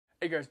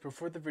Hey guys,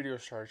 before the video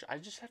starts, I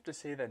just have to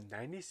say that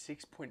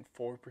 96.4%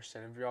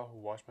 of y'all who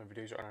watch my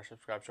videos are not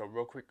subscribed. So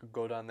real quick,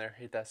 go down there,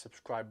 hit that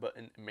subscribe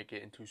button and make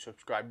it into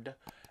subscribed.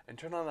 And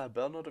turn on that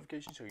bell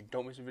notification so you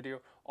don't miss a video.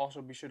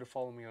 Also, be sure to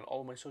follow me on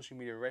all of my social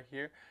media right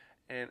here.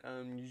 And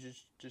you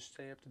just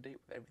stay up to date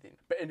with everything.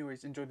 But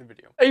anyways, enjoy the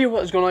video. Hey,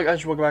 what's going on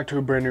guys? Welcome back to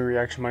a brand new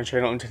reaction to my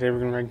channel. And today we're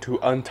going to react to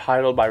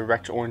Untitled by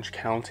Rex Orange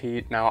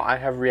County. Now, I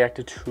have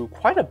reacted to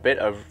quite a bit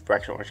of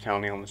Rex Orange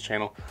County on this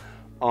channel.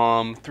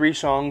 3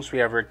 songs. We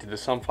have reacted to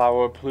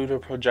Sunflower, Pluto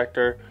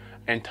Projector,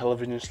 and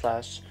Television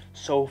Slash.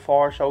 So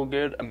far, so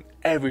good.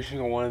 Every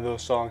single one of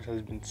those songs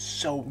has been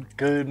so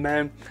good,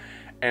 man.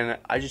 And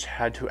I just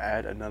had to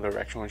add another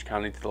Rex Orange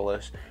County to the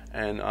list.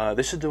 And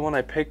this is the one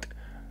I picked.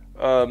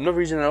 No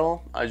reason at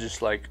all. I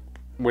just like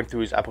went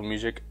through his Apple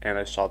Music and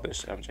I saw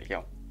this and I was like,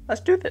 yo,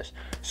 let's do this.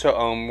 So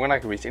we're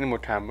not gonna waste any more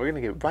time. We're gonna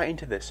get right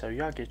into this. So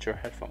y'all get your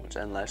headphones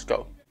and let's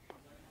go.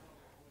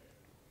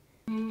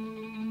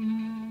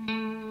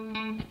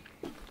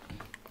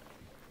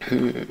 I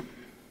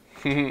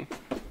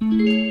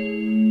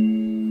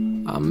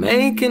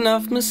make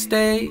enough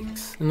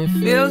mistakes, and it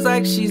feels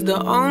like she's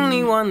the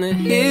only one that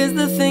hears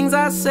the things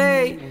I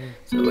say.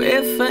 So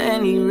if for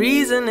any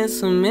reason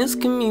it's a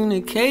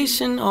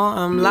miscommunication or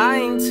I'm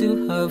lying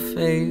to her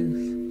face,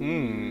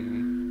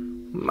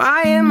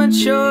 my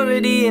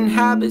immaturity and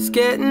habits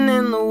getting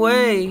in the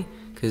way.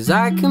 'Cause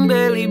I can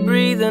barely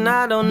breathe and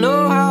I don't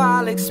know how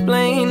I'll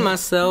explain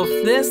myself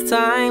this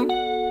time.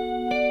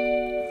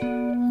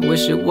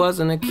 Wish it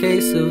wasn't a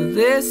case of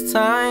this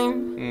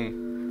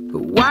time.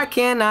 But why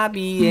can't I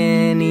be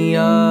any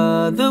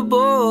other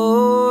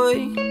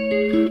boy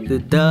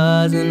that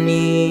doesn't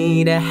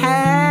need a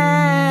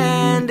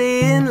hand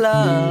in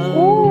love?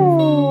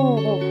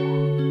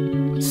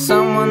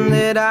 Someone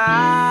that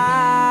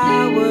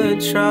I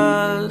would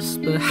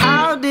trust. But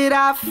how did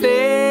I fail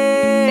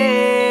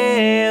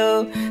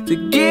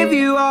to give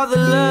you all the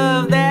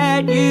love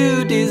that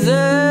you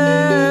deserve?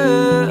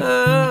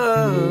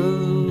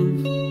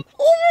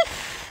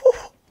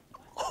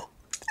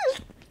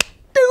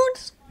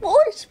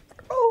 Voice,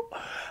 bro.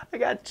 I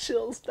got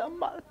chills down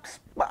my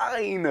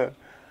spine.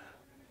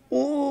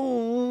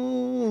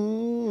 Ooh.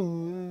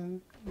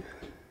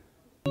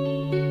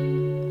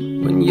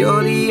 When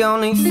you're the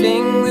only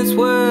thing that's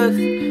worth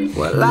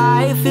what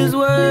life is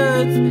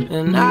worth,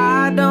 and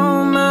I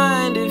don't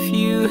mind if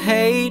you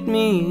hate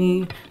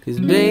me. 'Cause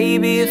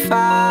baby, if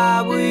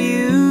I were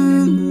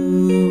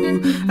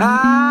you,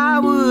 I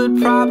would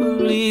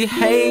probably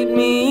hate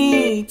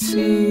me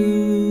too.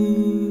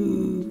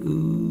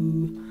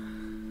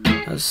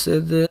 I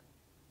said that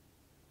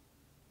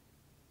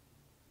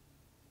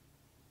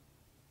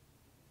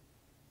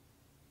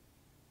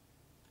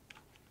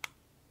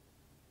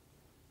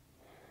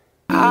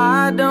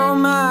I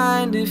don't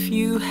mind if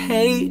you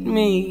hate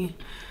me.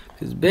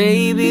 'Cause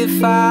baby,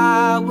 if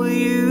I were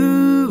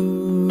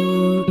you,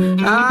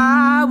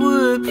 I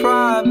would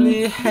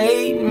probably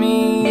hate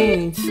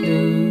me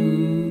too.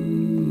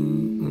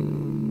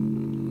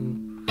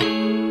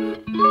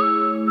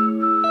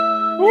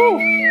 Woo.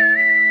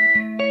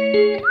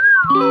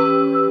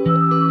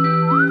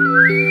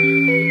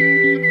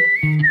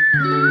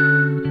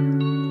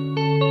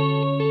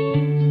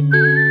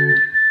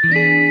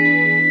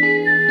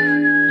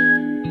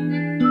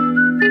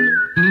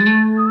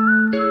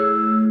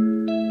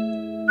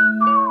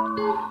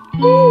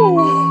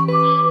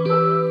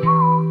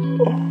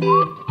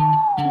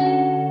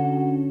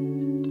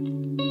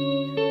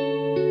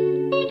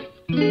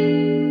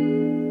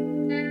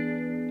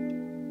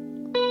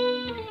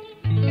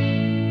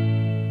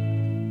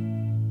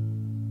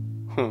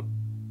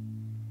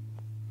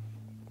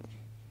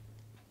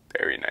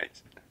 Very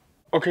nice.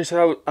 Okay, so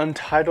that was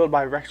Untitled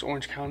by Rex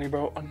Orange County,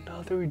 bro.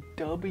 Another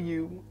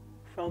W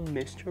from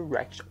Mr.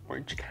 Rex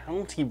Orange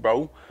County,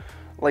 bro.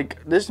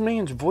 Like, this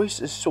man's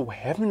voice is so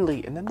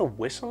heavenly, and then the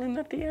whistling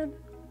at the end.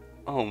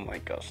 Oh my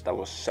gosh, that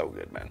was so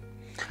good, man.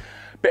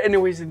 But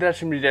anyways, that's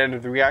gonna be the end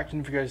of the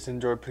reaction. If you guys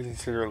enjoyed, please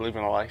consider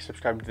leaving a like,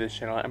 subscribing to this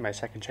channel and my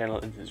second channel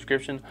in the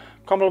description.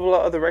 Comment below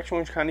other Rex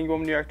Orange County you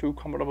want me to react to.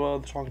 Comment below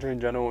the songs in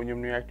general you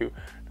want me to react to.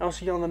 And I'll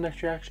see you on the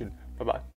next reaction. Bye bye.